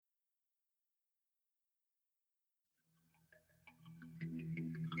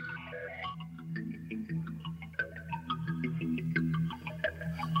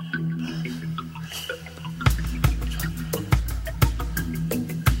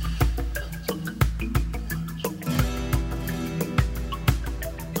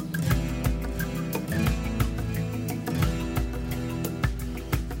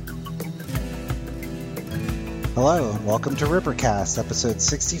Hello and welcome to Rippercast, episode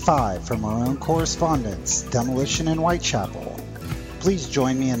 65 from our own correspondents, Demolition in Whitechapel. Please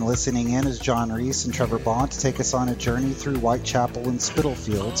join me in listening in as John Reese and Trevor Bond take us on a journey through Whitechapel and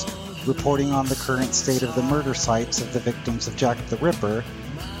Spitalfields, reporting on the current state of the murder sites of the victims of Jack the Ripper,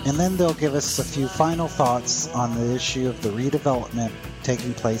 and then they'll give us a few final thoughts on the issue of the redevelopment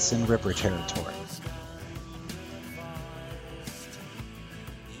taking place in Ripper territory.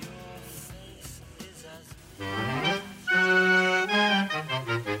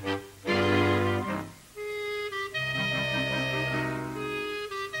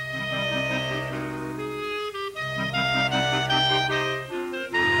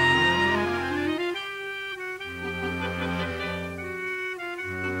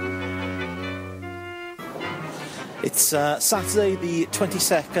 It's Saturday the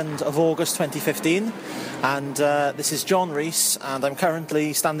 22nd of August 2015 and this is John Reese and I'm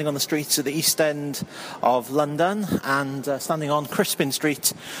currently standing on the streets of the East End of London and standing on Crispin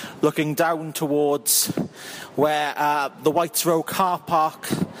Street looking down towards where the Whites Row car park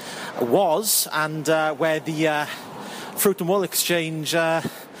was and where the Fruit and Wool Exchange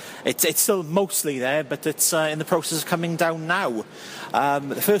it's still mostly there, but it's in the process of coming down now.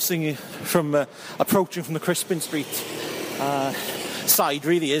 The first thing from approaching from the Crispin Street side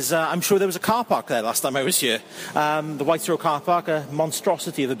really is I'm sure there was a car park there last time I was here. The Whites Row car park, a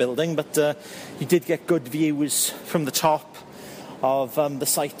monstrosity of a building, but you did get good views from the top of the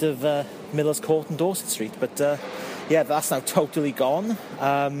site of Miller's Court and Dorset Street. But yeah, that's now totally gone.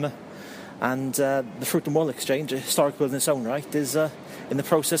 And the Fruit and Wool Exchange, a historic building in its own right, is in the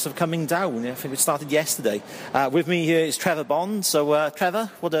process of coming down. I think it started yesterday. With me here is Trevor Bond. So, Trevor,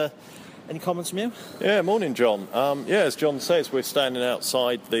 any comments from you? Yeah, morning, John. As John says, we're standing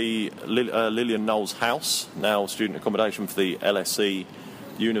outside the Lillian Knowles house, now student accommodation for the LSE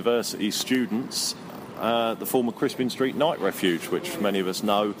University students, the former Crispin Street Night Refuge, which many of us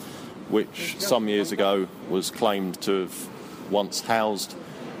know, which some years ago was claimed to have once housed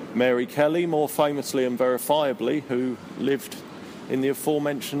Mary Kelly, more famously and verifiably, who lived in the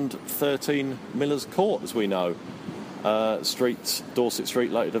aforementioned 13 Miller's Court, as we know. Street, Dorset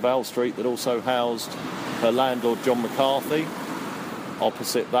Street, later Duval Street, that also housed her landlord, John McCarthy.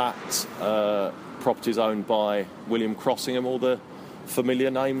 Opposite that, properties owned by William Crossingham, all the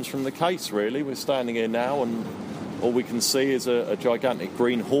familiar names from the case, really. We're standing here now, and all we can see is a gigantic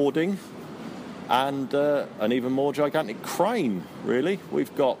green hoarding and an even more gigantic crane, really.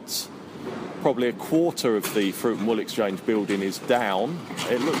 We've got probably a quarter of the Fruit and Wool Exchange building is down.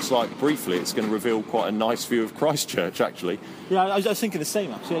 It looks like, briefly, it's going to reveal quite a nice view of Christchurch, actually. Yeah, I was thinking the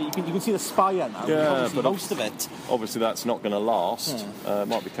same, actually. You can see the spire now, yeah, but most of it. Obviously, that's not going to last. Yeah.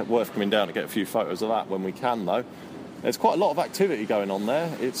 Might be worth coming down to get a few photos of that when we can, though. There's quite a lot of activity going on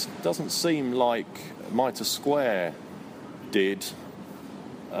there. It doesn't seem like Mitre Square did,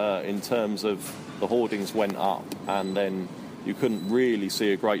 in terms of the hoardings went up and then you couldn't really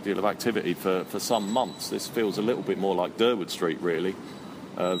see a great deal of activity for some months. This feels a little bit more like Durwood Street, really,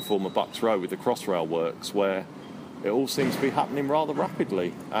 the former Bucks Row with the Crossrail works, where it all seems to be happening rather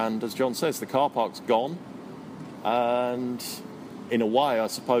rapidly. And as John says, the car park's gone, and in a way, I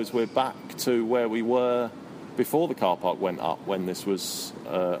suppose we're back to where we were before the car park went up, when this was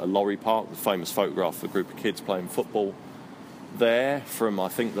a lorry park, the famous photograph of a group of kids playing football there from, I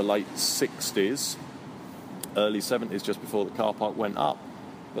think, the late 60s. Early 70s, just before the car park went up.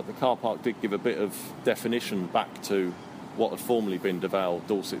 But the car park did give a bit of definition back to what had formerly been Duval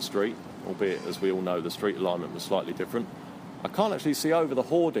Dorset Street, albeit, as we all know, the street alignment was slightly different. I can't actually see over the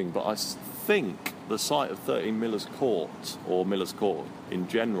hoarding, but I think the site of 13 Miller's Court, or Miller's Court in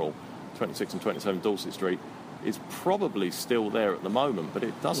general, 26 and 27 Dorset Street, is probably still there at the moment, but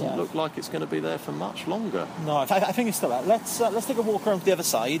it doesn't look like it's going to be there for much longer. No, I think it's still there. Let's take a walk around to the other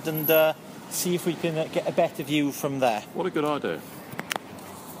side and see if we can get a better view from there. What a good idea.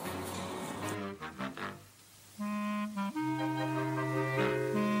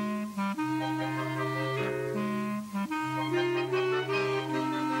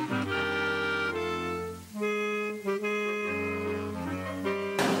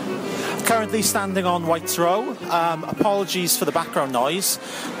 Currently standing on Whites Row. Apologies for the background noise,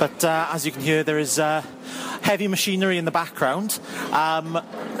 but as you can hear, there is heavy machinery in the background.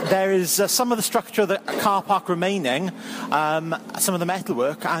 There is some of the structure of the car park remaining, some of the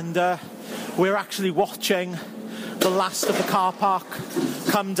metalwork, and we're actually watching the last of the car park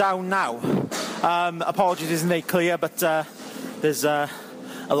come down now. Apologies, isn't very clear, but there's a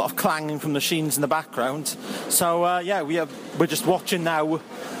lot of clanging from machines in the background. So we're just watching now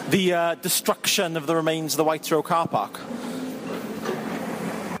the destruction of the remains of the Whites Row car park.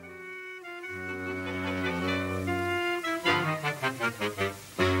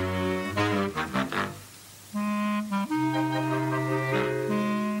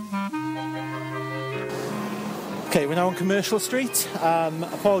 Okay, we're now on Commercial Street.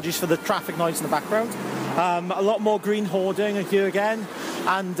 Apologies for the traffic noise in the background. A lot more green hoarding here again,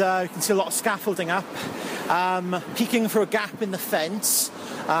 and you can see a lot of scaffolding up. Peeking for a gap in the fence.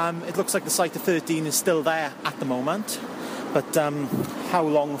 It looks like the site of 13 is still there at the moment, but how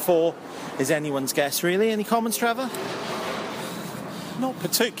long for is anyone's guess, really. Any comments, Trevor? Not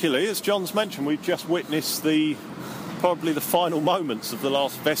particularly. As John's mentioned, we've just witnessed probably the final moments of the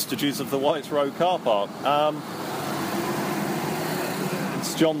last vestiges of the Whites Road car park.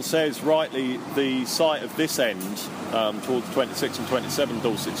 As John says rightly, the site of this end, towards 26 and 27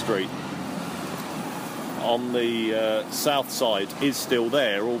 Dorset Street, on the south side is still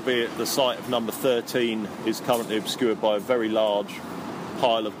there, albeit the site of number 13 is currently obscured by a very large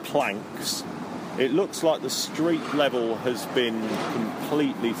pile of planks. It looks like the street level has been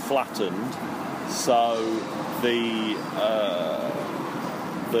completely flattened, so the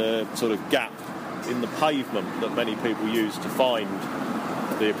sort of gap in the pavement that many people use to find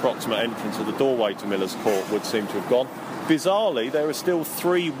the approximate entrance of the doorway to Miller's Court would seem to have gone. Bizarrely, there are still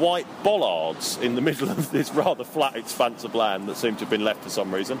 3 white bollards in the middle of this rather flat expanse of land that seem to have been left for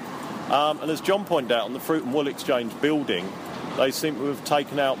some reason. And as John pointed out, on the Fruit and Wool Exchange building, they seem to have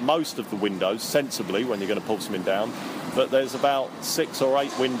taken out most of the windows, sensibly, when you're going to pull something down. But there's about 6 or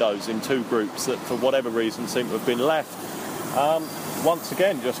 8 windows in 2 groups that, for whatever reason, seem to have been left. Once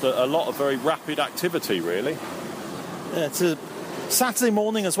again, just a lot of very rapid activity, really. Yeah, it's a Saturday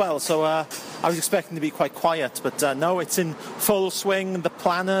morning as well, so I was expecting to be quite quiet, but no, it's in full swing. The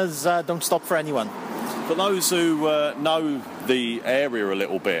planners don't stop for anyone. For those who know the area a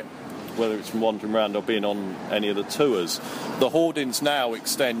little bit, whether it's from wandering around or being on any of the tours, the hoardings now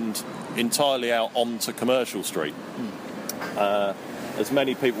extend entirely out onto Commercial Street. As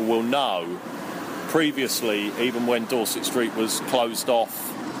many people will know, previously, even when Dorset Street was closed off,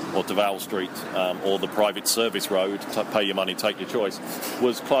 or Duval Street, or the private service road, pay your money, take your choice,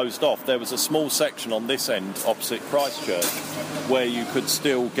 was closed off, there was a small section on this end opposite Christchurch where you could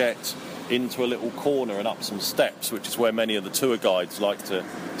still get into a little corner and up some steps, which is where many of the tour guides like to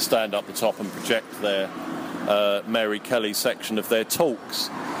stand up the top and project their Mary Kelly section of their talks.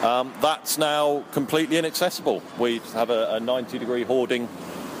 That's now completely inaccessible. We have a 90-degree hoarding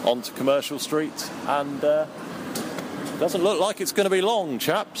onto Commercial Street, and doesn't look like it's going to be long,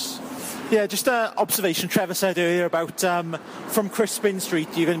 chaps. Yeah, just an observation Trevor said earlier about from Crispin Street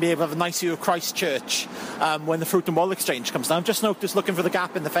you're going to be able to have a nice view of Christchurch when the Fruit and Wool Exchange comes down. I've just noticed, looking for the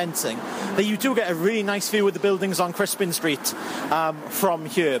gap in the fencing, that you do get a really nice view of the buildings on Crispin Street from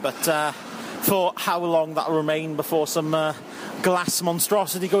here, but for how long that will remain before some glass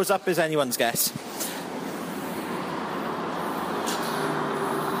monstrosity goes up is anyone's guess.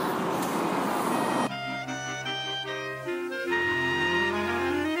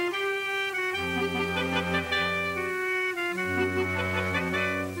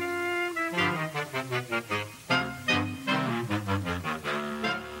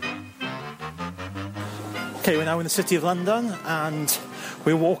 Okay, we're now in the City of London and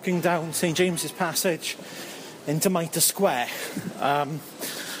we're walking down St James's Passage into Mitre Square. We're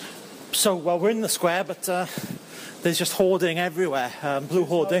in the square, but there's just hoarding everywhere. Blue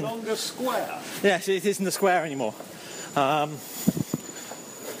hoarding. It's no longer square. Yes, it isn't a square anymore.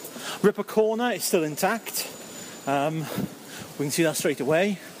 Ripper Corner is still intact. We can see that straight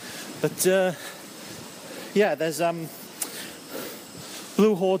away. But there's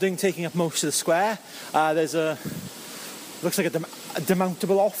blue hoarding taking up most of the square. There's looks like a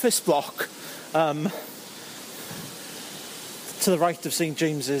demountable office block to the right of St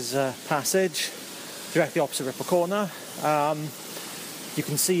James's Passage, directly opposite Ripper Corner. You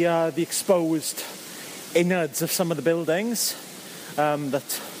can see the exposed innards of some of the buildings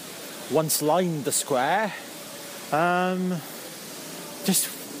that once lined the square. Just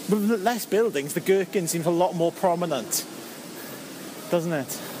with less buildings, the Gherkin seems a lot more prominent, doesn't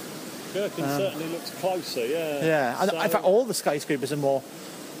it? Gherkin certainly looks closer, yeah. Yeah, and in fact all the skyscrapers are more...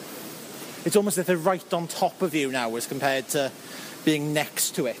 It's almost as if they're right on top of you now as compared to being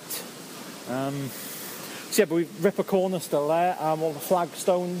next to it. But Ripper Corner still there, all the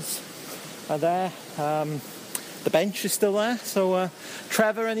flagstones are there, the bench is still there. So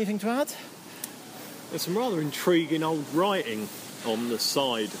Trevor, anything to add? There's some rather intriguing old writing on the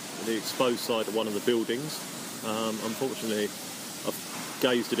side, the exposed side of one of the buildings. Unfortunately, I've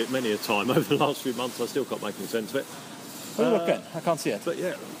gazed at it many a time over the last few months. I still can't make any sense of it. Where are you looking? I can't see it. But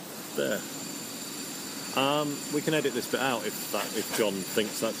yeah, there. We can edit this bit out if John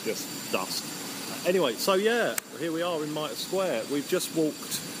thinks that's just dust. Anyway, so yeah, here we are in Mitre Square. We've just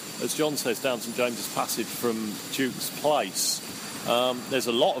walked, as John says, down St James's Passage from Duke's Place. There's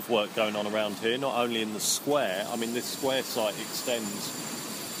a lot of work going on around here, not only in the square. I mean, this square site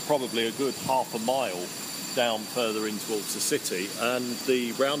extends probably a good half a mile down further in towards the city, and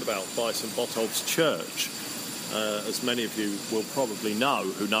the roundabout by St Botolph's Church, as many of you will probably know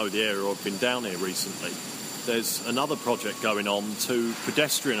who know the area or have been down here recently, there's another project going on to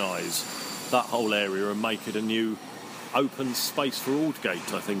pedestrianise that whole area and make it a new open space for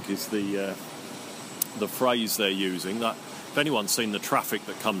Aldgate, I think is the phrase they're using. That if anyone's seen the traffic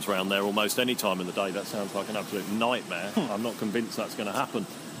that comes around there almost any time in the day, that sounds like an absolute nightmare. I'm not convinced that's going to happen.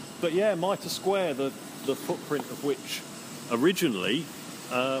 But yeah, Mitre Square, the footprint of which originally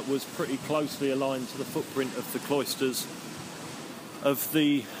was pretty closely aligned to the footprint of the cloisters of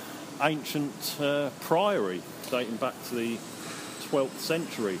the ancient priory dating back to the 12th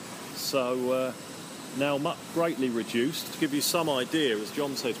century. So now greatly reduced. To give you some idea, as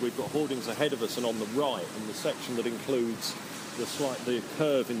John says, we've got hoardings ahead of us and on the right, and the section that includes the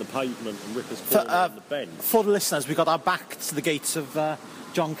curve in the pavement and Rippers Corner and the bend. For the listeners, we've got our back to the gates of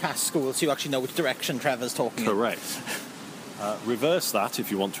John Cass School, so you actually know which direction Trevor's talking Correct. Reverse that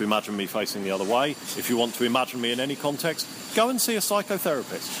if you want to imagine me facing the other way. If you want to imagine me in any context, go and see a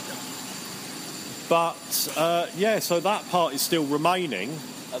psychotherapist. But, so that part is still remaining.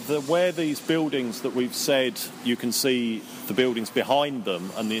 Where these buildings that we've said, you can see the buildings behind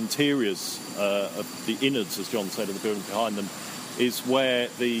them and the interiors of the innards, as John said, of the buildings behind them, is where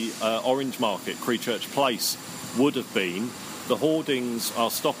the Orange Market, Creechurch Place, would have been. The hoardings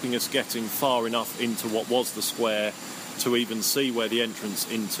are stopping us getting far enough into what was the square to even see where the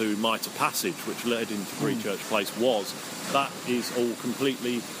entrance into Mitre Passage, which led into Creechurch Place, was. That is all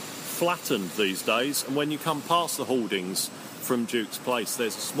completely flattened these days, and when you come past the hoardings from Duke's Place,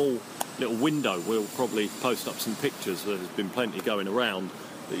 there's a small little window. We'll probably post up some pictures. There's been plenty going around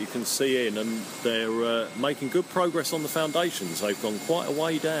that you can see in, and they're making good progress on the foundations. They've gone quite a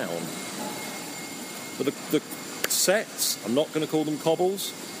way down. But the sets, I'm not going to call them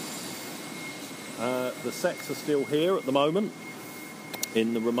cobbles. The sets are still here at the moment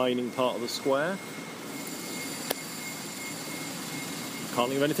in the remaining part of the square. Can't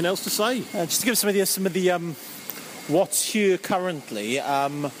think of anything else to say. Just to give some of the what's here currently,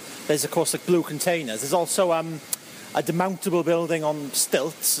 there's of course like blue containers. There's also a demountable building on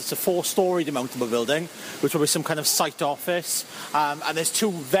stilts. It's a 4-storey demountable building, which will be some kind of site office. And there's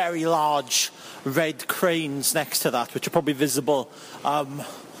 2 very large red cranes next to that, which are probably visible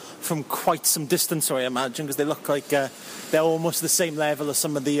from quite some distance, I imagine, because they look like they're almost the same level as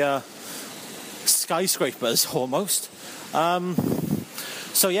some of the skyscrapers, almost.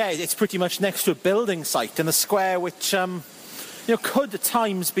 So yeah, it's pretty much next to a building site in a square which could at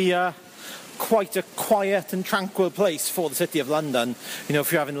times be quite a quiet and tranquil place for the City of London,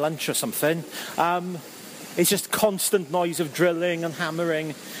 if you're having lunch or something. It's just constant noise of drilling and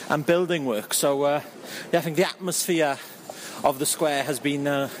hammering and building work. So I think the atmosphere of the square has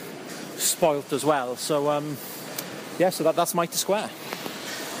been spoilt as well. So so that's Mitre Square.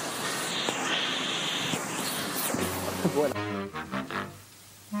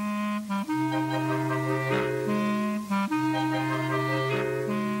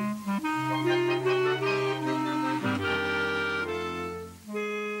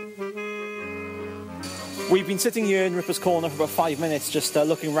 We've been sitting here in Rippers Corner for about 5 minutes just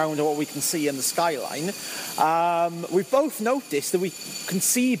looking around at what we can see in the skyline. We've both noticed that we can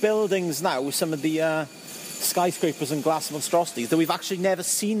see buildings now, some of the skyscrapers and glass monstrosities that we've actually never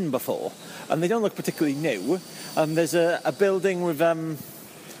seen before, and they don't look particularly new. There's a building with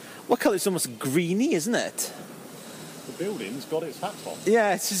what colour? It's almost greeny, isn't it? The building's got its hat on.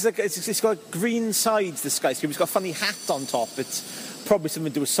 Yeah, it's got green sides, the skyscraper. It's got a funny hat on top. It's probably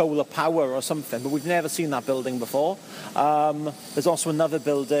something to do with solar power or something, but we've never seen that building before. There's also another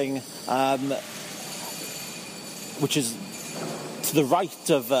building which is to the right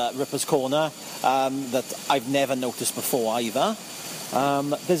of Rippers Corner that I've never noticed before either.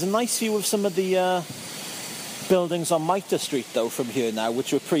 There's a nice view of some of the buildings on Mitre Street though from here now,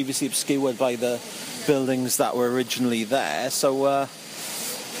 which were previously obscured by the buildings that were originally there. So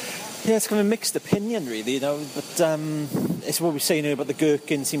it's kind of a mixed opinion really, but it's what we're saying here about the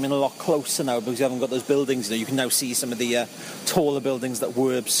Gherkin seeming a lot closer now because you haven't got those buildings. You can now see some of the taller buildings that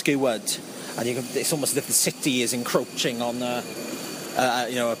were obscured, and it's almost as if the city is encroaching on a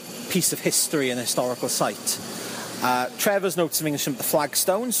piece of history and historical site. Trevor's noticing some of the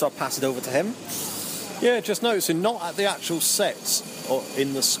flagstones, so I'll pass it over to him. Yeah, just noticing, not at the actual sets or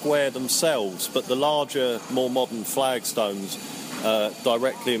in the square themselves, but the larger, more modern flagstones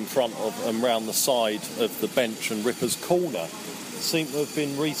directly in front of and round the side of the bench and Rippers Corner seem to have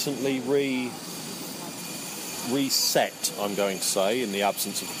been recently reset, I'm going to say, in the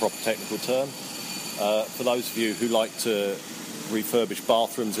absence of a proper technical term. For those of you who like to refurbish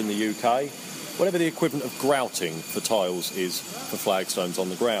bathrooms in the UK, whatever the equivalent of grouting for tiles is for flagstones on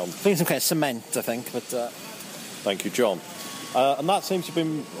the ground. I think some kind of cement, I think, but... Thank you, John. And that seems to have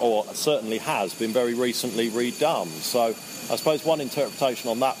been, or certainly has been, very recently redone. So I suppose one interpretation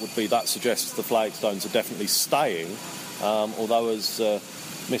on that would be that suggests the flagstones are definitely staying, although as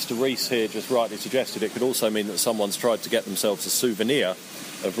Mr. Rees here just rightly suggested, it could also mean that someone's tried to get themselves a souvenir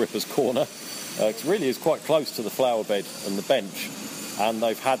of Ripper's Corner. It really is quite close to the flower bed and the bench, and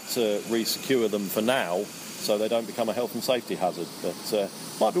they've had to re-secure them for now so they don't become a health and safety hazard. But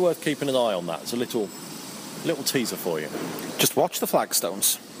might be worth keeping an eye on that. It's a little teaser for you. Just watch the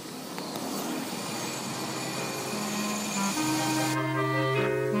flagstones.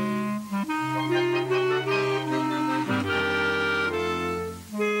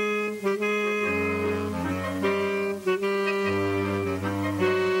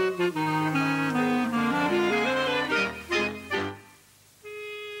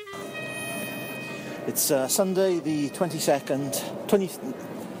 It's Sunday the 22nd,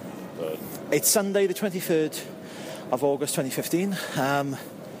 It's Sunday the 23rd of August 2015, and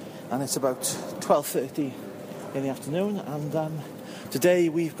it's about 12:30 in the afternoon, and today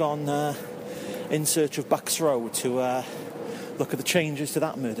we've gone in search of Bucks Row to look at the changes to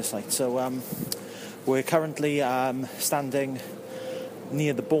that murder site. So we're currently standing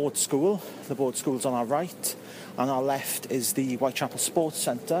near the Board School. The Board School's on our right. On our left is the Whitechapel Sports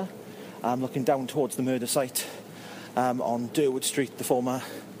Centre, looking down towards the murder site on Durwood Street, the former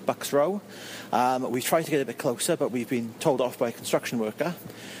Bucks Row. We've tried to get a bit closer, but we've been told off by a construction worker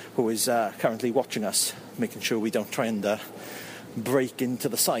who is currently watching us, making sure we don't try and break into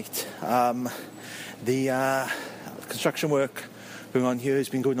the site. The construction work going on here has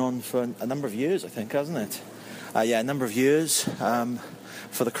been going on for a number of years, I think, hasn't it? A number of years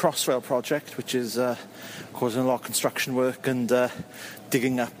for the Crossrail project, which is causing a lot of construction work and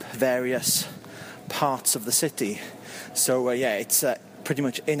digging up various parts of the city. So, it's pretty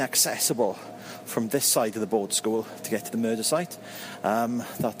much inaccessible from this side of the Board School to get to the murder site.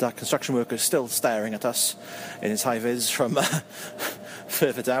 That construction worker is still staring at us in his high-vis from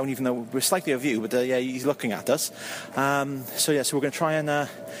further down, even though we're slightly off view, but he's looking at us. So we're going to try and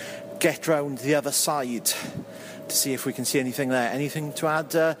get round the other side to see if we can see anything there. Anything to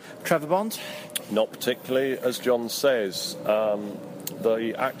add, Trevor Bond? Not particularly. As John says,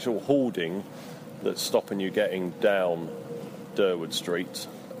 the actual hoarding that's stopping you getting down Durwood Street,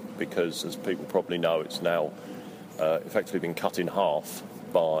 because as people probably know, it's now effectively been cut in half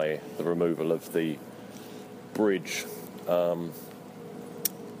by the removal of the bridge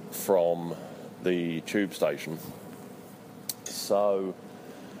from the tube station. So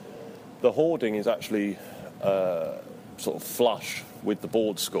the hoarding is actually sort of flush with the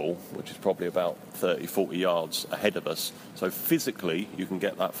Board School, which is probably about 30-40 yards ahead of us. So physically you can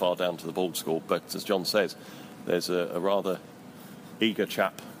get that far down to the Board School, but as John says, there's a rather eager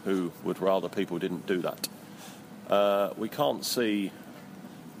chap who would rather people didn't do that. We can't see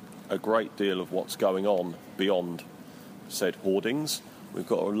a great deal of what's going on beyond said hoardings. We've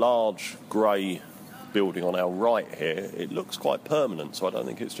got a large grey building on our right here. It looks quite permanent, so I don't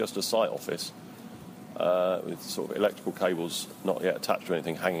think it's just a site office with sort of electrical cables not yet attached to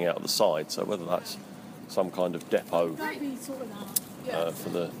anything hanging out of the side. So whether that's some kind of depot for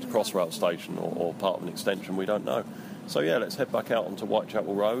the Crossrail station or part of an extension, we don't know. So let's head back out onto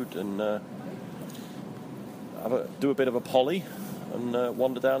Whitechapel Road and do a bit of a poly and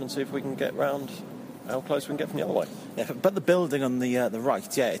wander down and see if we can get round how close we can get from the other way. Yeah, but the building on the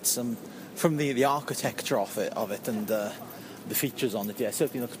right, it's from the architecture of it and the features on it, it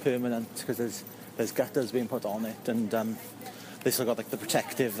certainly looks permanent because there's gutters being put on it, and this has got like the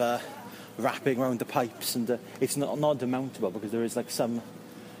protective wrapping around the pipes, and it's not demountable because there is like some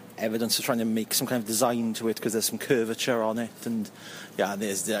evidence of trying to make some kind of design to it because there's some curvature on it, and I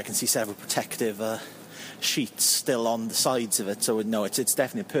can see several protective sheets still on the sides of it, so it's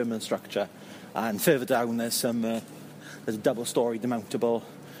definitely a permanent structure. And further down there's a double-storey demountable,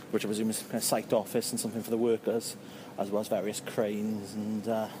 which I presume is a site office and something for the workers, as well as various cranes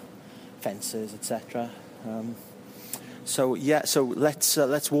and fences, etc. So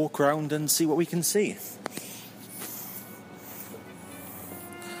let's walk around and see what we can see.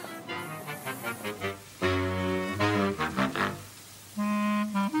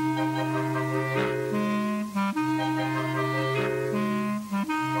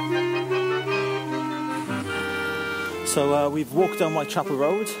 So we've walked down Whitechapel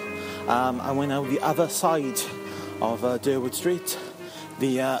Road, and we're now the other side of Durwood Street,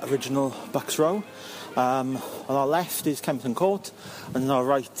 the original Bucks Row. On our left is Kempton Court, and on our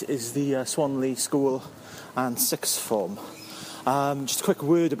right is the Swanley School and Sixth Form. Just a quick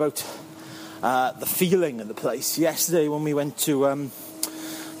word about the feeling of the place. Yesterday when we went to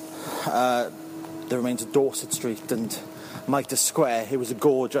the remains of Dorset Street and Mitre Square, it was a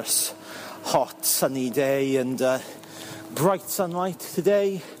gorgeous, hot, sunny day and bright sunlight.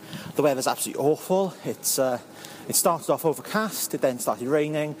 Today the weather's absolutely awful. It started off overcast, it then started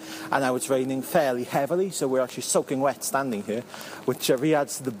raining, and now it's raining fairly heavily, so we're actually soaking wet standing here, which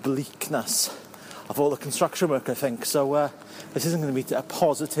re-adds to the bleakness of all the construction work, I think. So this isn't going to be a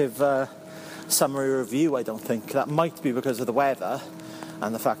positive summary review, I don't think. That might be because of the weather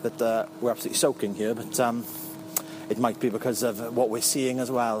and the fact that we're absolutely soaking here, but it might be because of what we're seeing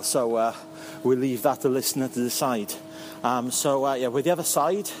as well. So we'll leave that to the listener to decide. We're the other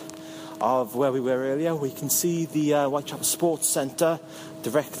side of where we were earlier. We can see the Whitechapel Sports Centre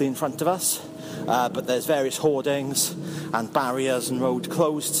directly in front of us, but there's various hoardings and barriers and road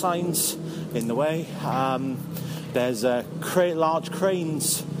closed signs in the way. There's large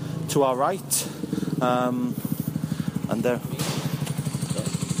cranes to our right, and there.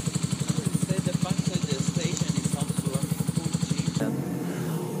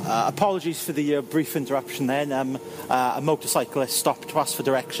 Apologies for the brief interruption then. A motorcyclist stopped to ask for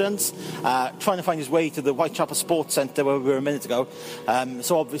directions, trying to find his way to the Whitechapel Sports Centre where we were a minute ago.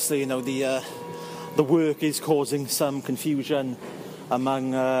 So obviously, you know, the work is causing some confusion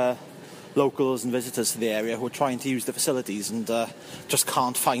among locals and visitors to the area who are trying to use the facilities and just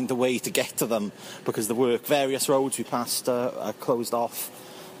can't find a way to get to them because the work, various roads we passed are closed off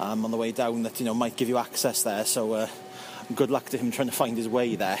on the way down that, you know, might give you access there. So good luck to him trying to find his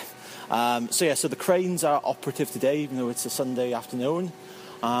way there. So the cranes are operative today, even though it's a Sunday afternoon.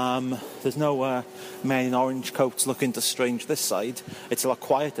 There's no men in orange coats looking to strange this side. It's a lot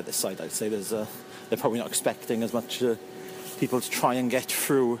quieter this side, I'd say. They're probably not expecting as much people to try and get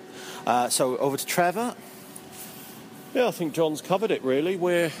through. So over to Trevor. Yeah, I think John's covered it really.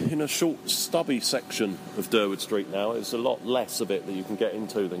 We're in a short, stubby section of Durward Street now. There's a lot less of it that you can get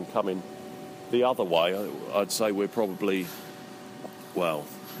into than coming the other way. I'd say we're probably, well,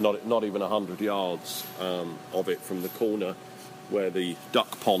 not even 100 yards of it from the corner where the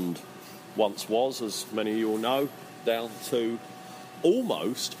duck pond once was, as many of you will know, down to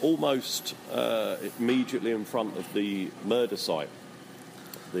almost immediately in front of the murder site,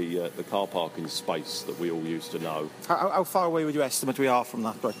 the car parking space that we all used to know. How far away would you estimate we are from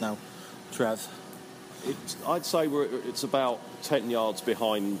that right now, Trev? I'd say it's about 10 yards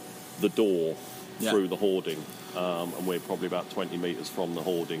behind the door through the hoarding, and we're probably about 20 metres from the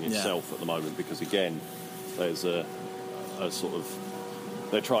hoarding itself at the moment, because again there's a sort of,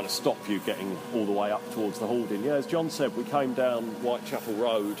 they're trying to stop you getting all the way up towards the hoarding. Yeah, as John said, we came down Whitechapel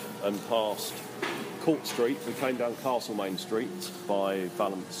Road and past Court Street. We came down Castlemaine Street by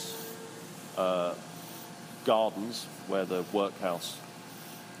Valence Gardens, where the workhouse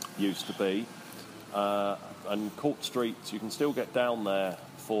used to be, and Court Street, you can still get down there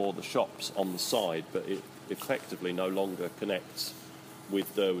for the shops on the side, but it effectively no longer connects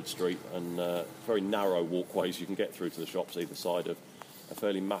with Durward Street, and very narrow walkways you can get through to the shops either side of a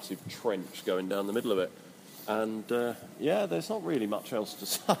fairly massive trench going down the middle of it. And there's not really much else to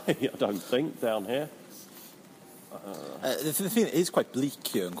say, I don't think, down here. The thing is quite bleak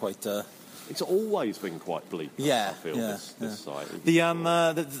here and quite... It's always been quite bleak, I feel, this site.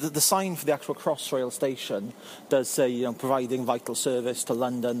 The sign for the actual Crossrail station does say, you know, providing vital service to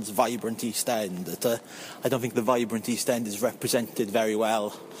London's vibrant East End. I don't think the vibrant East End is represented very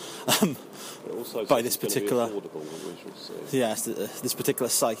well by this particular... Yes, this particular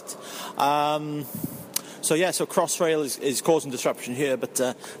site. So Crossrail is causing disruption here, but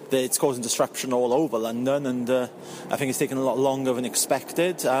it's causing disruption all over London, and I think it's taken a lot longer than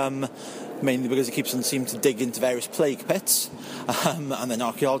expected, mainly because it keeps on seeming to dig into various plague pits, and then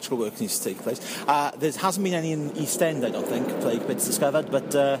archaeological work needs to take place. There hasn't been any in East End, I don't think, plague pits discovered, but...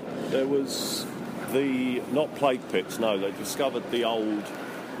 There was not plague pits, no, they discovered the old,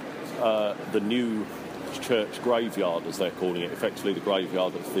 the new church graveyard, as they're calling it, effectively the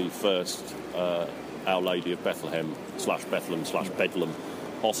graveyard of the first... Our Lady of Bethlehem /Bethlehem/Bedlam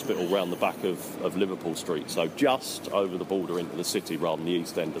Hospital round the back of Liverpool Street, so just over the border into the city rather than the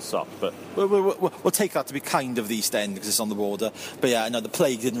East End as such. But we'll take that to be kind of the East End because it's on the border. But yeah, no, the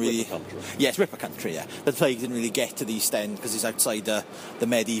plague didn't really... Yes, Ripper Country, yeah. The plague didn't really get to the East End because it's outside the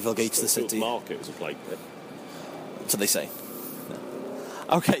medieval gates of the city. Market was a plague pit. So they say.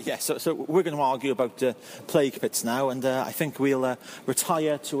 Okay, yeah, so we're going to argue about plague pits now, and I think we'll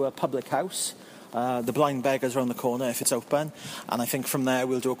retire to a public house the Blind Beggars around the corner if it's open, and I think from there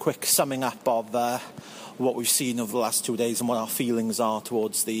we'll do a quick summing up of what we've seen over the last 2 days and what our feelings are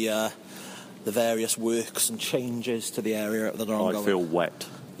towards the various works and changes to the area that are ongoing. I feel wet.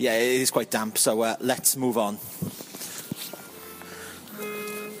 Yeah, it is quite damp, so let's move on.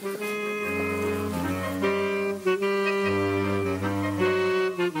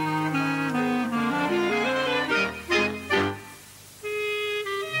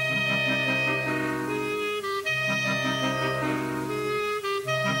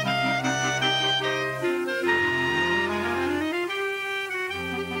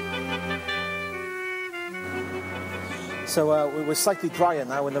 So we're slightly drier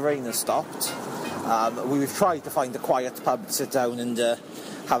now when the rain has stopped. We've tried to find a quiet pub to sit down and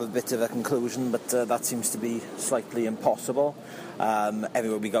have a bit of a conclusion, but that seems to be slightly impossible.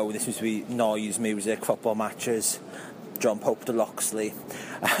 Everywhere we go, there seems to be noise, music, football matches, John Pope to Loxley.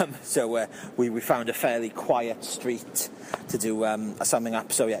 So we found a fairly quiet street to do a summing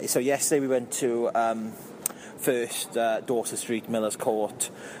up. So yesterday we went to first Dorset Street, Miller's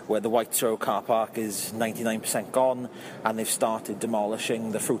Court, where the Whites Row car park is 99% gone, and they've started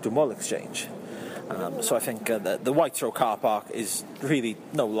demolishing the Fruit and Wool Exchange. So I think the Whites Row car park is really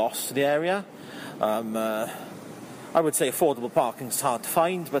no loss to the area. I would say affordable parking is hard to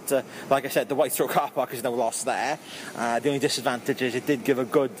find, but like I said, the Whites Row car park is no loss there. The only disadvantage is it did give a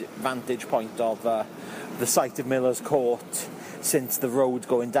good vantage point of the site of Miller's Court since the road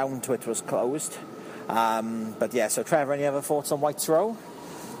going down to it was closed. But yeah, so Trevor, any other thoughts on Whites Row?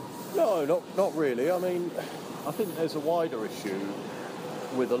 No, not really. I mean, I think there's a wider issue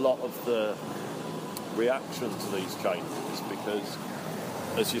with a lot of the reaction to these changes because,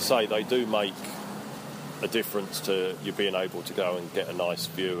 as you say, they do make a difference to you being able to go and get a nice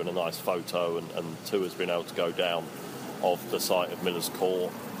view and a nice photo, and tours being able to go down of the site of Miller's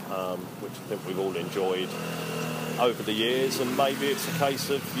Court, which I think we've all enjoyed over the years, and maybe it's a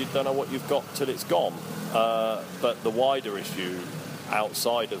case of you don't know what you've got till it's gone. But the wider issue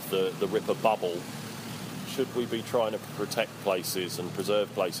outside of the Ripper bubble, should we be trying to protect places and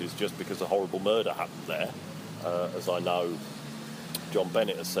preserve places just because a horrible murder happened there? As I know John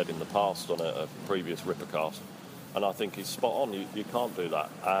Bennett has said in the past on a previous Rippercast, and I think he's spot on. You can't do that,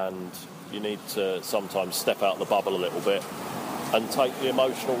 and you need to sometimes step out the bubble a little bit and take the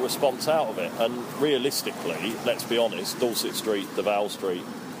emotional response out of it. And realistically, let's be honest, Dorset Street, the Val Street,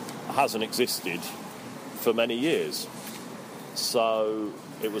 hasn't existed for many years. So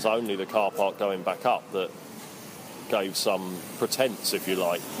it was only the car park going back up that gave some pretense, if you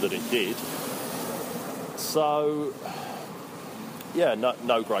like, that it did. So, yeah,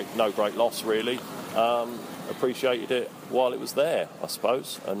 no great loss, really. Appreciated it while it was there, I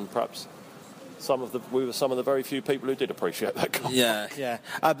suppose, and perhaps we were some of the very few people who did appreciate that car. Yeah.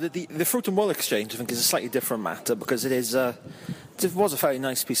 The Fruit and Wool Exchange, I think, is a slightly different matter because it was a very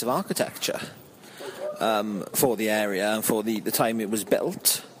nice piece of architecture for the area and for the time it was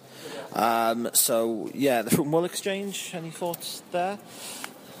built. So, yeah, the Fruit and Wool Exchange, any thoughts there?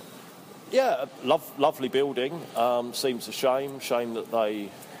 Yeah, lovely building. Seems a shame that they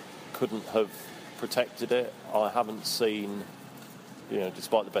couldn't have protected it. I haven't seen,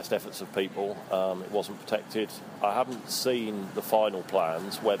 despite the best efforts of people, it wasn't protected. I haven't seen the final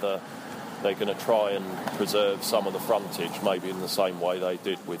plans, whether they're going to try and preserve some of the frontage, maybe in the same way they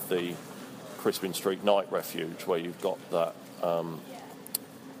did with the Crispin Street Night Refuge, where you've got that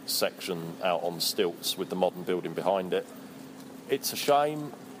section out on stilts with the modern building behind it. It's a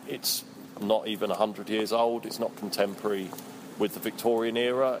shame. It's not even 100 years old. It's not contemporary with the Victorian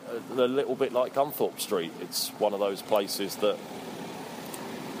era. A little bit like Gunthorpe Street. It's one of those places that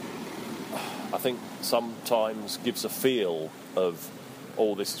I think sometimes gives a feel of,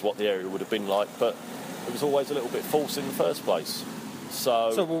 this is what the area would have been like, but it was always a little bit false in the first place.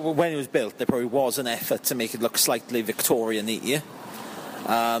 So when it was built, there probably was an effort to make it look slightly Victorian-y.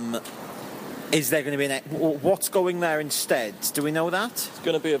 Is there going to be what's going there instead? Do we know that? It's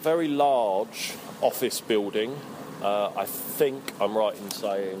going to be a very large office building. I think I'm right in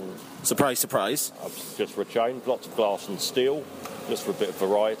saying... Surprise. I've just rechanged. Lots of glass and steel, just for a bit of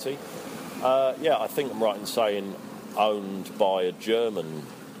variety. I think I'm right in saying owned by a German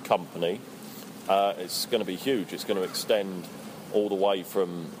company. It's going to be huge. It's going to extend all the way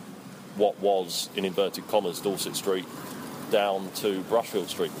from what was, in inverted commas, Dorset Street down to Brushfield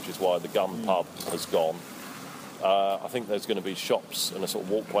Street, which is why the Gun pub has gone. I think there's going to be shops and a sort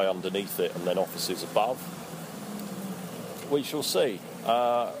of walkway underneath it and then offices above. We shall see.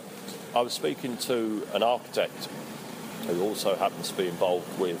 I was speaking to an architect who also happens to be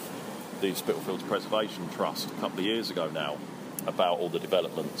involved with the Spitalfields Preservation Trust a couple of years ago now about all the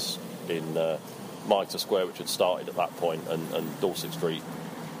developments in Mitre Square, which had started at that point, and Dorset Street,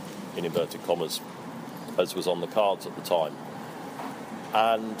 in inverted commas, as was on the cards at the time.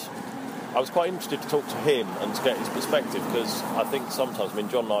 And I was quite interested to talk to him and to get his perspective, because I think sometimes,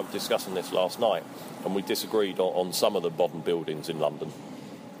 John and I were discussing this last night, and we disagreed on some of the modern buildings in London.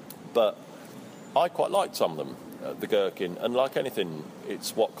 But I quite liked some of them, the Gherkin, and like anything,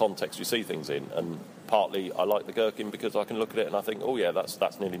 it's what context you see things in. And partly I like the Gherkin because I can look at it and I think, oh yeah,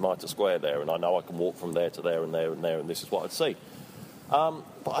 that's nearly Mitre Square there, and I know I can walk from there to there and there and there, and this is what I'd see.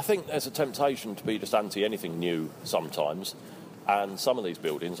 But I think there's a temptation to be just anti-anything new sometimes, and some of these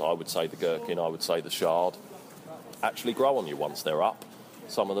buildings, I would say the Gherkin, I would say the Shard, actually grow on you once they're up.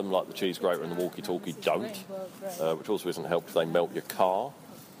 Some of them, like the Cheese Grater and the Walkie Talkie, don't, which also isn't helped if they melt your car.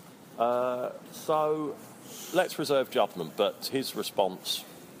 So let's reserve judgment, but his response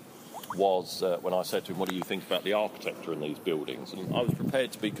was, when I said to him, what do you think about the architecture in these buildings? And I was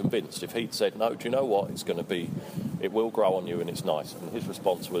prepared to be convinced. If he'd said, no, do you know what, it will grow on you and it's nice. And his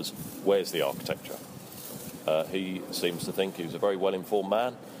response was, where's the architecture? He seems to think he was a very well-informed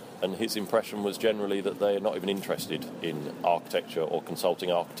man, and his impression was generally that they're not even interested in architecture or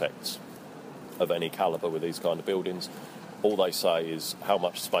consulting architects of any calibre with these kind of buildings. All they say is, how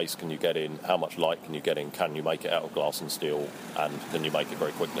much space can you get in, how much light can you get in, can you make it out of glass and steel, and can you make it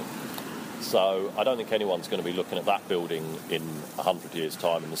very quickly? So I don't think anyone's going to be looking at that building in 100 years'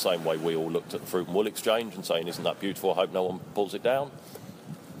 time in the same way we all looked at the Fruit and Wool Exchange and saying, isn't that beautiful, I hope no one pulls it down.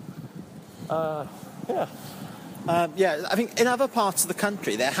 Yeah, I think in other parts of the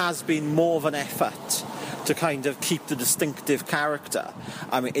country there has been more of an effort to kind of keep the distinctive character.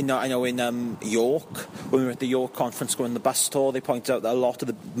 I mean, I know in York, when we were at the York conference going on the bus tour, they pointed out that a lot of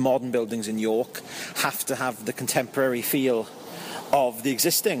the modern buildings in York have to have the contemporary feel of the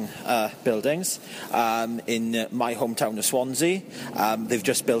existing buildings. In my hometown of Swansea, they've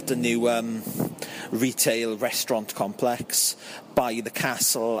just built a new retail restaurant complex by the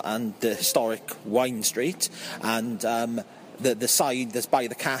castle and the historic Wine Street, and the side that's by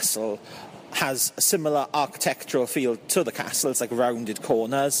the castle has a similar architectural feel to the castle. It's like rounded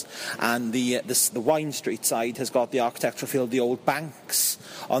corners, and the Wine Street side has got the architectural feel of the old banks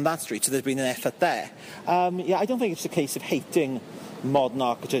on that street, so there's been an effort there. I don't think it's a case of hating modern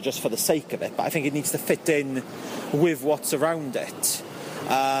architecture just for the sake of it, but I think it needs to fit in with what's around it.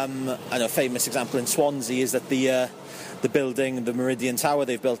 I know a famous example in Swansea is that the building, the Meridian Tower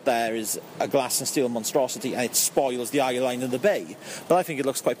they've built there, is a glass and steel monstrosity, and it spoils the eye line of the bay. But I think it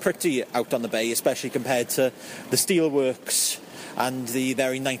looks quite pretty out on the bay, especially compared to the steelworks and the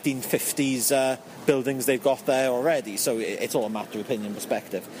very 1950s buildings they've got there already. So it's all a matter of opinion and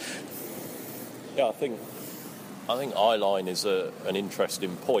perspective. Yeah, I think eye line is an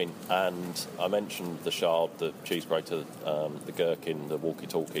interesting point, and I mentioned the Shard, the Cheese Grater, the Gherkin, the Walkie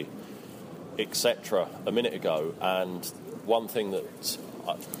Talkie, etc. a minute ago, and one thing that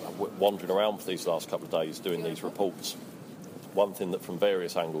wandering around for these last couple of days doing these reports, one thing that from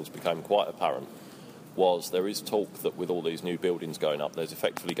various angles became quite apparent was there is talk that with all these new buildings going up, there's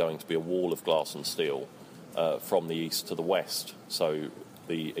effectively going to be a wall of glass and steel from the east to the west. So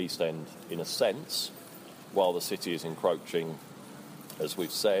the East End, in a sense, while the city is encroaching, as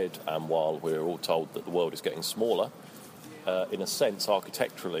we've said, and while we're all told that the world is getting smaller, in a sense,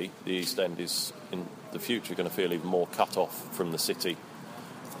 architecturally, the East End is, in the future, going to feel even more cut off from the city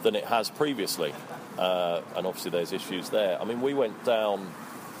than it has previously. And obviously there's issues there. I mean, we went down,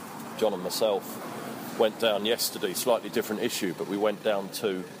 John and myself went down yesterday, slightly different issue, but we went down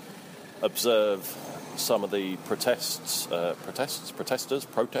to observe some of the protests, some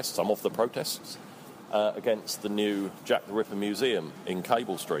of the protests, against the new Jack the Ripper Museum in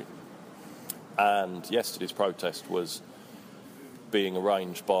Cable Street. And yesterday's protest was being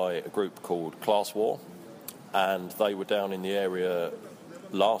arranged by a group called Class War, and they were down in the area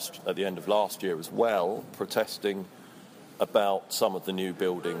at the end of last year as well, protesting about some of the new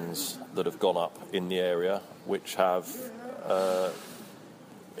buildings that have gone up in the area, which have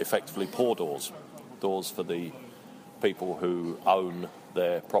effectively pour doors for the people who own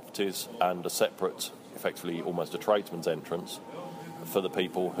their properties, and a separate, effectively almost a tradesman's entrance for the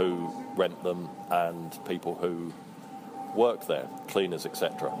people who rent them and people who work there, cleaners,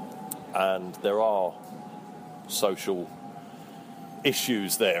 etc. And there are social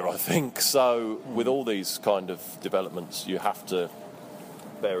issues there, I think. So with all these kind of developments, you have to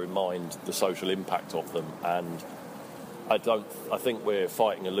bear in mind the social impact of them, and I think we're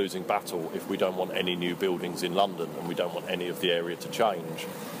fighting a losing battle if we don't want any new buildings in London and we don't want any of the area to change.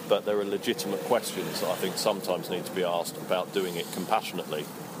 But there are legitimate questions that I think sometimes need to be asked about doing it compassionately,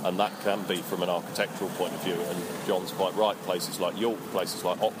 and that can be from an architectural point of view. And John's quite right, places like York, places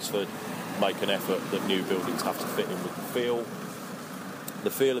like Oxford, make an effort that new buildings have to fit in with the feel. The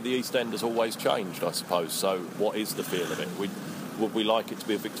feel of the East End has always changed, I suppose. So what is the feel of it? Would we like it to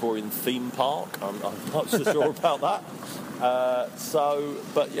be a Victorian theme park? I'm not so sure about that.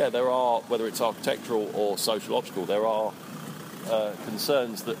 But yeah, there are, whether it's architectural or sociological, there are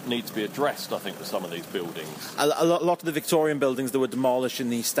concerns that need to be addressed, I think, with some of these buildings. A lot of the Victorian buildings that were demolished in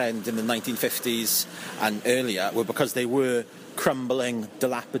the East End in the 1950s and earlier were because they were crumbling,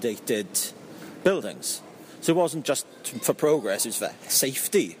 dilapidated buildings. So it wasn't just for progress, it was for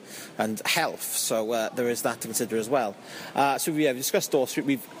safety and health. So there is that to consider as well. So we have discussed Dorr Street.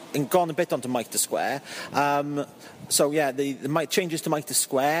 We've gone a bit onto Mitre Square. The changes to Mitre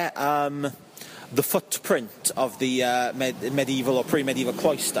Square. The footprint of the medieval or pre-medieval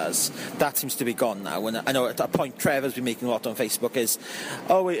cloisters, that seems to be gone now. And I know at a point Trevor's been making a lot on Facebook is,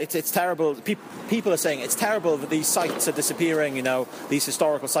 it's terrible. People are saying it's terrible that these sites are disappearing, these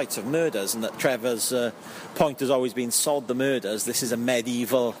historical sites of murders, and that Trevor's point has always been sod the murders, this is a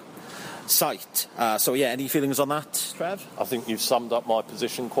medieval site. Any feelings on that, Trev? I think you've summed up my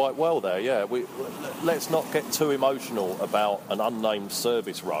position quite well there, yeah. Let's not get too emotional about an unnamed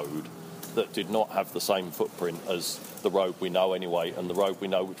service road that did not have the same footprint as the road we know anyway, and the road we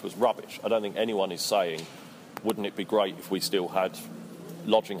know which was rubbish. I don't think anyone is saying, wouldn't it be great if we still had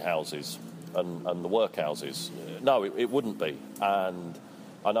lodging houses and the workhouses? No, it wouldn't be. And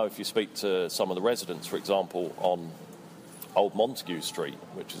I know if you speak to some of the residents, for example, on Old Montague Street,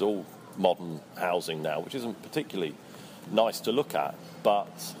 which is all modern housing now, which isn't particularly nice to look at,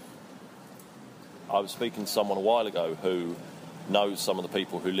 but I was speaking to someone a while ago who knows some of the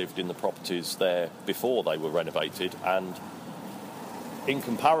people who lived in the properties there before they were renovated, and in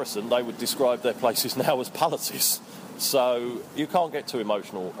comparison they would describe their places now as palaces. So you can't get too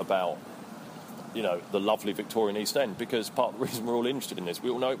emotional about the lovely Victorian East End, because part of the reason we're all interested in this,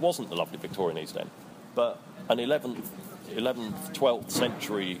 we all know it wasn't the lovely Victorian East End, but an 11th, 12th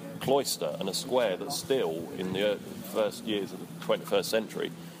century cloister and a square that still in the first years of the 21st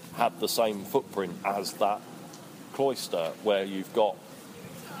century had the same footprint as that cloister, where you've got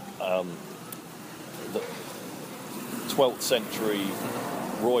the 12th century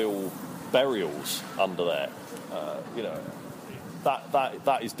royal burials under there.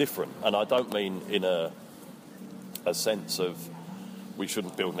 That is different, and I don't mean in a sense of we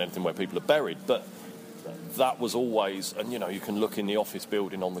shouldn't build anything where people are buried, but that was always, and you can look in the office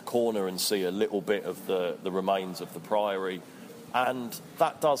building on the corner and see a little bit of the remains of the priory. And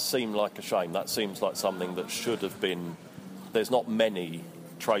that does seem like a shame. That seems like something that should have been... There's not many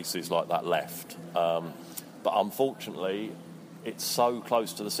traces like that left. But unfortunately, it's so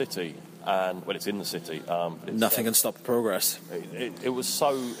close to the city. And, it's in the city. Nothing can stop progress.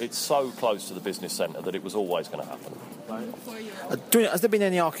 It's so close to the business centre that it was always going to happen. Has there been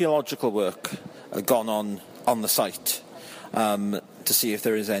any archaeological work gone on the site to see if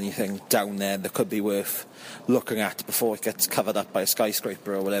there is anything down there that could be worth looking at before it gets covered up by a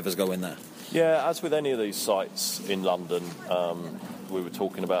skyscraper or whatever's going there? Yeah, as with any of these sites in London, we were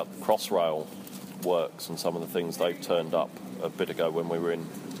talking about Crossrail works and some of the things they've turned up a bit ago when we were in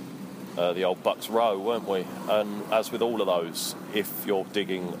the old Bucks Row, weren't we? And as with all of those, if you're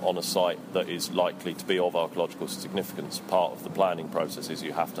digging on a site that is likely to be of archaeological significance, part of the planning process is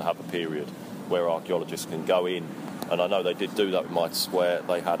you have to have a period where archaeologists can go in. And I know they did do that with Mitre Square.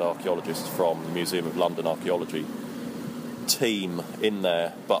 They had archaeologists from the Museum of London Archaeology team in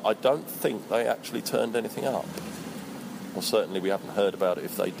there, but I don't think they actually turned anything up. Well, certainly we haven't heard about it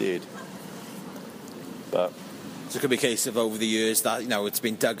if they did. But so it could be a case of over the years that it's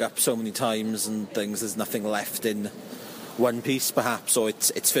been dug up so many times and things, there's nothing left in one piece perhaps, or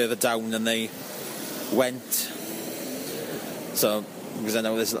it's further down than they went. So because I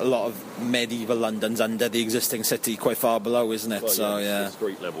know there's a lot of medieval London's under the existing city quite far below, isn't it? Well, the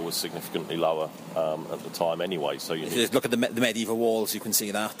street level was significantly lower at the time anyway. So if you look at the medieval walls, you can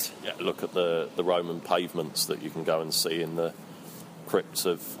see that. Yeah, look at the Roman pavements that you can go and see in the crypts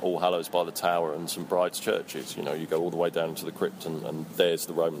of All Hallows by the Tower and St Bride's churches. You go all the way down to the crypt and there's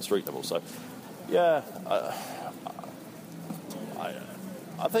the Roman street level. So, yeah,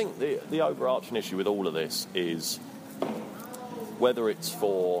 I think the overarching issue with all of this is whether it's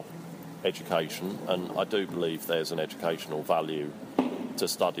for education, and I do believe there's an educational value to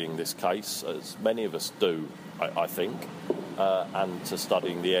studying this case, as many of us do, I think, and to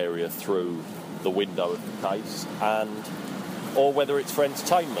studying the area through the window of the case, or whether it's for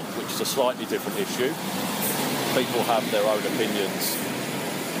entertainment, which is a slightly different issue. People have their own opinions.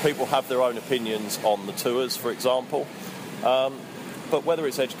 People have their own opinions on the tours, for example. But whether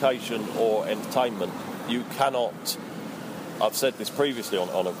it's education or entertainment, you cannot I've said this previously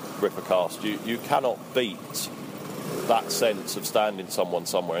on a Rippercast, you cannot beat that sense of standing someone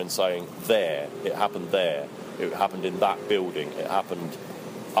somewhere and saying, there, it happened in that building, it happened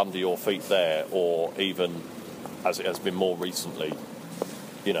under your feet there, or even, as it has been more recently,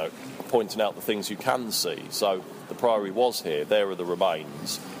 you know, pointing out the things you can see. So the Priory was here, there are the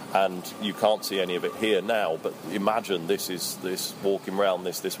remains, and you can't see any of it here now, but imagine this walking around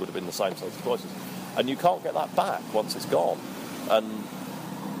this would have been the same sorts of choices. And you can't get that back once it's gone. And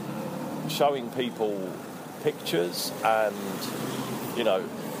showing people pictures and, you know,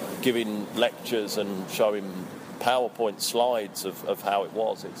 giving lectures and showing PowerPoint slides of how it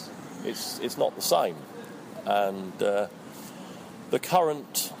was, it's not the same. And the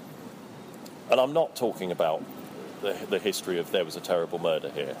current, and I'm not talking about the history of there was a terrible murder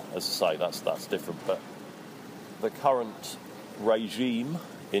here, as I say, that's different, but the current regime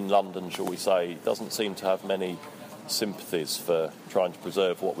in London, shall we say, doesn't seem to have many sympathies for trying to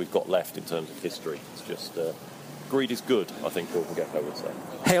preserve what we've got left in terms of history. It's just greed is good, I think Gordon Gekko would say.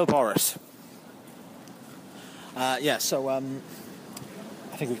 Hail Boris. So I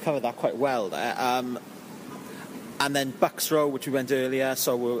think we've covered that quite well there. And then Bucks Row, which we went earlier,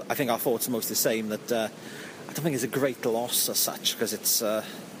 so I think our thoughts are most the same, that I don't think it's a great loss as such, because it's, other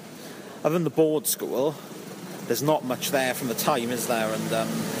than the board school, there's not much there from the time, is there? And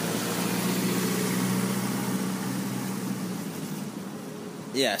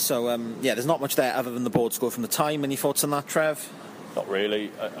there's not much there other than the board school from the time. Any thoughts on that, Trev? Not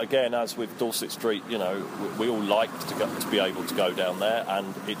really. Again, as with Dorset Street, you know, we all like to be able to go down there,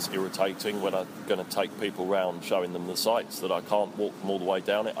 and it's irritating when I'm going to take people round showing them the sites that I can't walk them all the way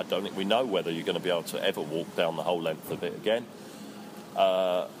down it. I don't think we know whether you're going to be able to ever walk down the whole length of it again.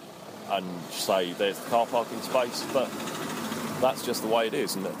 And say there's the car parking space, but that's just the way it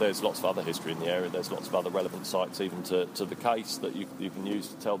is, and there's lots of other history in the area. There's lots of other relevant sites even to the case that you can use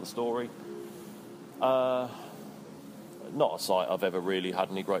to tell the story. Not a site I've ever really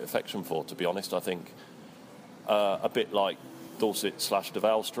had any great affection for, to be honest. I think a bit like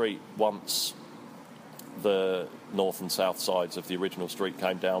Dorset/Duval Street, once the north and south sides of the original street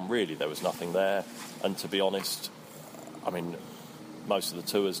came down, really there was nothing there. And to be honest, I mean, most of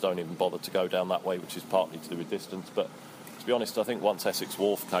the tours don't even bother to go down that way, which is partly to do with distance. But to be honest, I think once Essex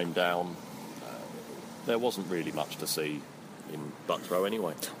Wharf came down, there wasn't really much to see in Bucks Row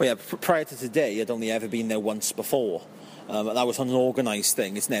anyway. Well, yeah, prior to today, I'd only ever been there once before. That was on an organised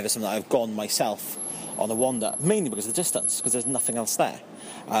thing. It's never something that I've gone myself on a wander, mainly because of the distance, because there's nothing else there.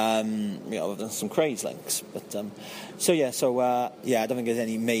 There's some craze links. But I don't think there's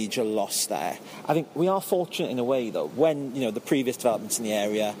any major loss there. I think we are fortunate in a way, though, when, you know, the previous developments in the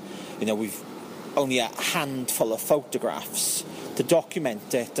area, you know, we've only a handful of photographs to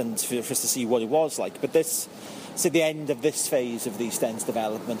document it and for us to see what it was like. But this, so the end of this phase of the East End's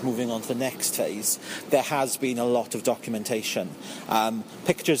development, moving on to the next phase, there has been a lot of documentation.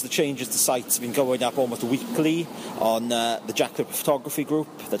 Pictures, the changes to sites have been going up almost weekly on the Jack Ripper photography group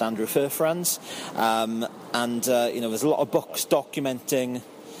that Andrew Firth runs. There's a lot of books documenting...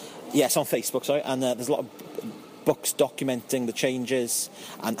 Yes, on Facebook, sorry. And there's a lot of books documenting the changes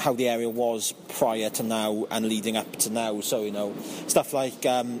and how the area was prior to now and leading up to now. So, you know, stuff like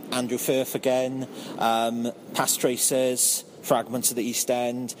Andrew Firth again, Past Traces, Fragments of the East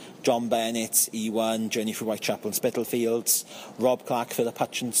End, John Bennett, E1, Journey through Whitechapel and Spitalfields, Rob Clark, Philip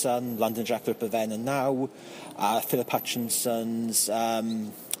Hutchinson, London Jack Ripper Then and Now, Philip Hutchinson's...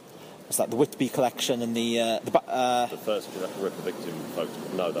 the Whitby collection and the first Jack the Ripper victim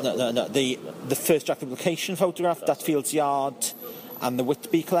photograph. No. The first Jack the Ripper location photograph, Dutfield's Yard, and the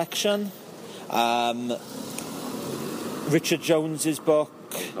Whitby collection. Richard Jones's book.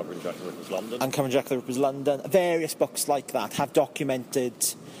 Uncovering Jack the Ripper's London. Uncovering Jack the Ripper's London. Various books like that have documented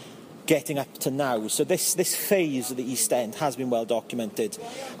getting up to now. So this phase of the East End has been well documented,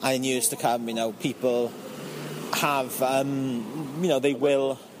 and in years to come, you know, people have,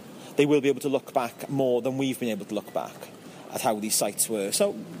 they will be able to look back more than we've been able to look back at how these sites were.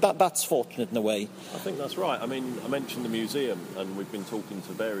 So that's fortunate in a way. I think that's right. I mean, I mentioned the museum, and we've been talking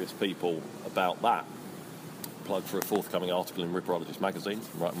to various people about that. Plug for a forthcoming article in Ripperologist magazine,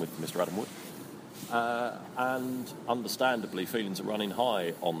 writing with Mr. Adam Wood. And understandably, feelings are running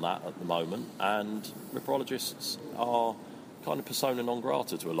high on that at the moment, and Ripperologists are kind of persona non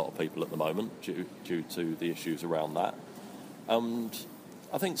grata to a lot of people at the moment due to the issues around that. And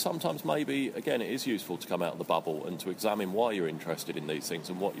I think sometimes maybe, again, it is useful to come out of the bubble and to examine why you're interested in these things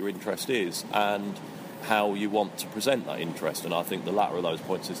and what your interest is and how you want to present that interest. And I think the latter of those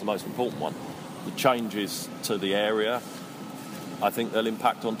points is the most important one. The changes to the area, I think they'll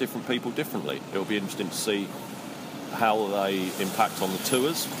impact on different people differently. It'll be interesting to see how they impact on the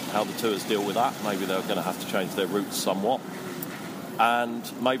tours, how the tours deal with that. Maybe they're going to have to change their routes somewhat. And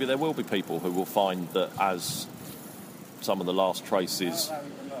maybe there will be people who will find that as some of the last traces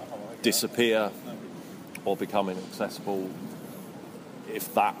disappear or become inaccessible,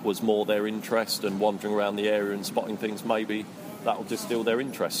 if that was more their interest and wandering around the area and spotting things, maybe that will distill their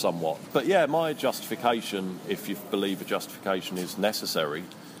interest somewhat. But yeah, my justification, if you believe a justification is necessary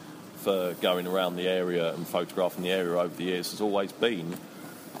for going around the area and photographing the area over the years, has always been,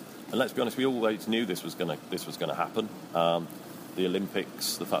 and let's be honest, we always knew this was going to happen. The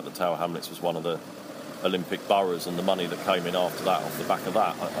Olympics, the fact that Tower Hamlets was one of the Olympic boroughs, and the money that came in after that, off the back of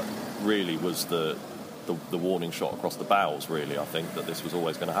that, really was the warning shot across the bows, really, I think, that this was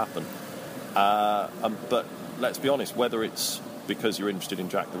always going to happen. But let's be honest, whether it's because you're interested in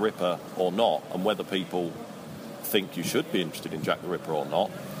Jack the Ripper or not, and whether people think you should be interested in Jack the Ripper or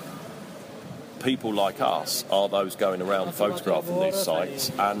not, people like us are those going around photographing these sites.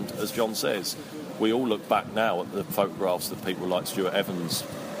 And as John says, we all look back now at the photographs that people like Stuart Evans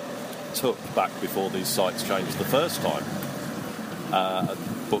took back before these sites changed the first time.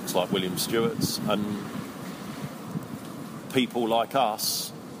 Books like William Stewart's, and people like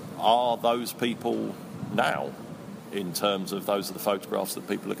us are those people now, in terms of those are the photographs that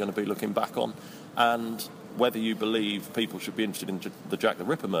people are going to be looking back on. And whether you believe people should be interested in the Jack the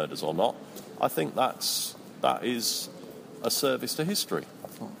Ripper murders or not, I think that is a service to history.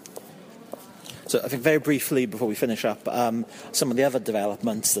 So I think very briefly before we finish up, some of the other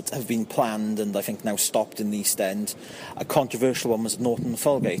developments that have been planned and I think now stopped in the East End. A controversial one was at Norton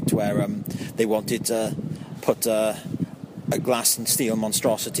Folgate, where they wanted to put a glass and steel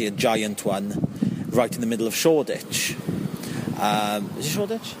monstrosity, a giant one, right in the middle of Shoreditch. Is it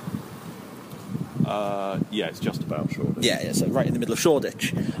Shoreditch? Yeah, it's just about Shoreditch. Yeah, so right in the middle of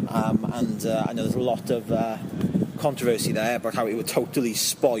Shoreditch. And I know there's a lot of controversy there about how it would totally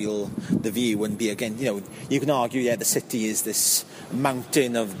spoil the view and be, again, you can argue, the city is this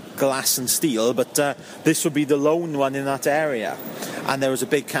mountain of glass and steel, but this would be the lone one in that area. And there was a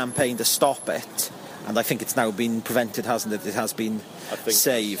big campaign to stop it, and I think it's now been prevented, hasn't it? It has been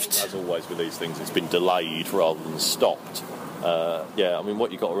saved. As always with these things, it's been delayed rather than stopped.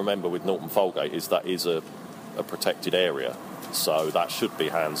 What you've got to remember with Norton Folgate is that is a protected area, so that should be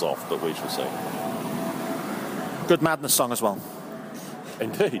hands off, but we shall see. Good Madness song as well.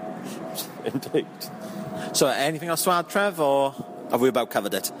 Indeed. So anything else to add, Trev, or have we about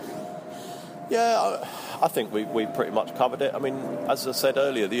covered it? Yeah, I think we pretty much covered it. I mean, as I said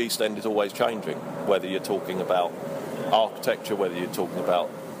earlier, the East End is always changing, whether you're talking about architecture, whether you're talking about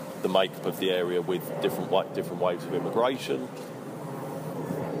the makeup of the area with different waves of immigration.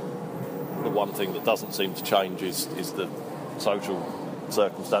 The one thing that doesn't seem to change is the social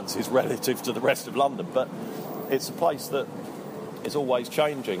circumstances relative to the rest of London, but it's a place that is always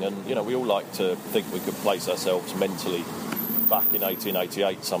changing, and we all like to think we could place ourselves mentally back in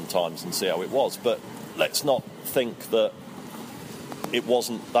 1888 sometimes and see how it was, but let's not think that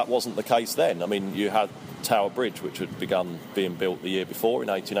that wasn't the case then. I mean, you had Tower Bridge, which had begun being built the year before in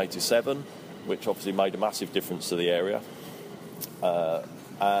 1887, which obviously made a massive difference to the area,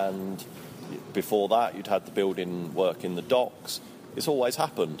 and before that you'd had the building work in the docks. It's always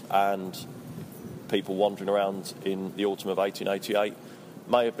happened, and people wandering around in the autumn of 1888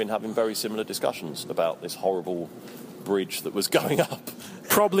 may have been having very similar discussions about this horrible bridge that was going up.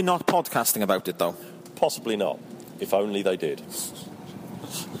 Probably not podcasting about it, though. Possibly not, if only they did.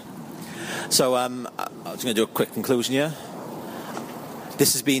 So I was going to do a quick conclusion here.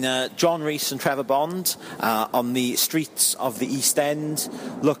 This has been John Rees and Trevor Bond on the streets of the East End,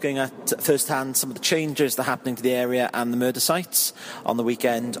 looking at firsthand some of the changes that are happening to the area and the murder sites on the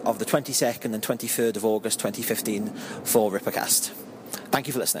weekend of the 22nd and 23rd of August 2015 for Rippercast. Thank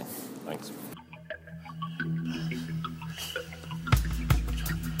you for listening. Thanks.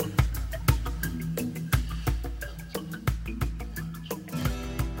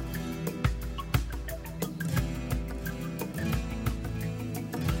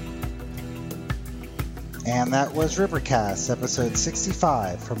 And that was Rippercast, episode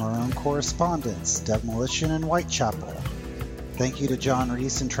 65, from our own correspondents, Demolition and Whitechapel. Thank you to John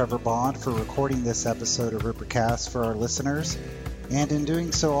Rees and Trevor Bond for recording this episode of Rippercast for our listeners, and in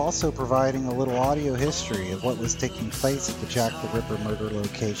doing so also providing a little audio history of what was taking place at the Jack the Ripper murder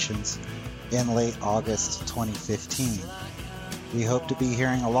locations in late August 2015. We hope to be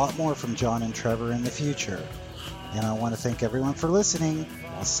hearing a lot more from John and Trevor in the future. And I want to thank everyone for listening.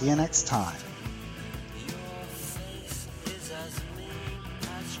 I'll see you next time.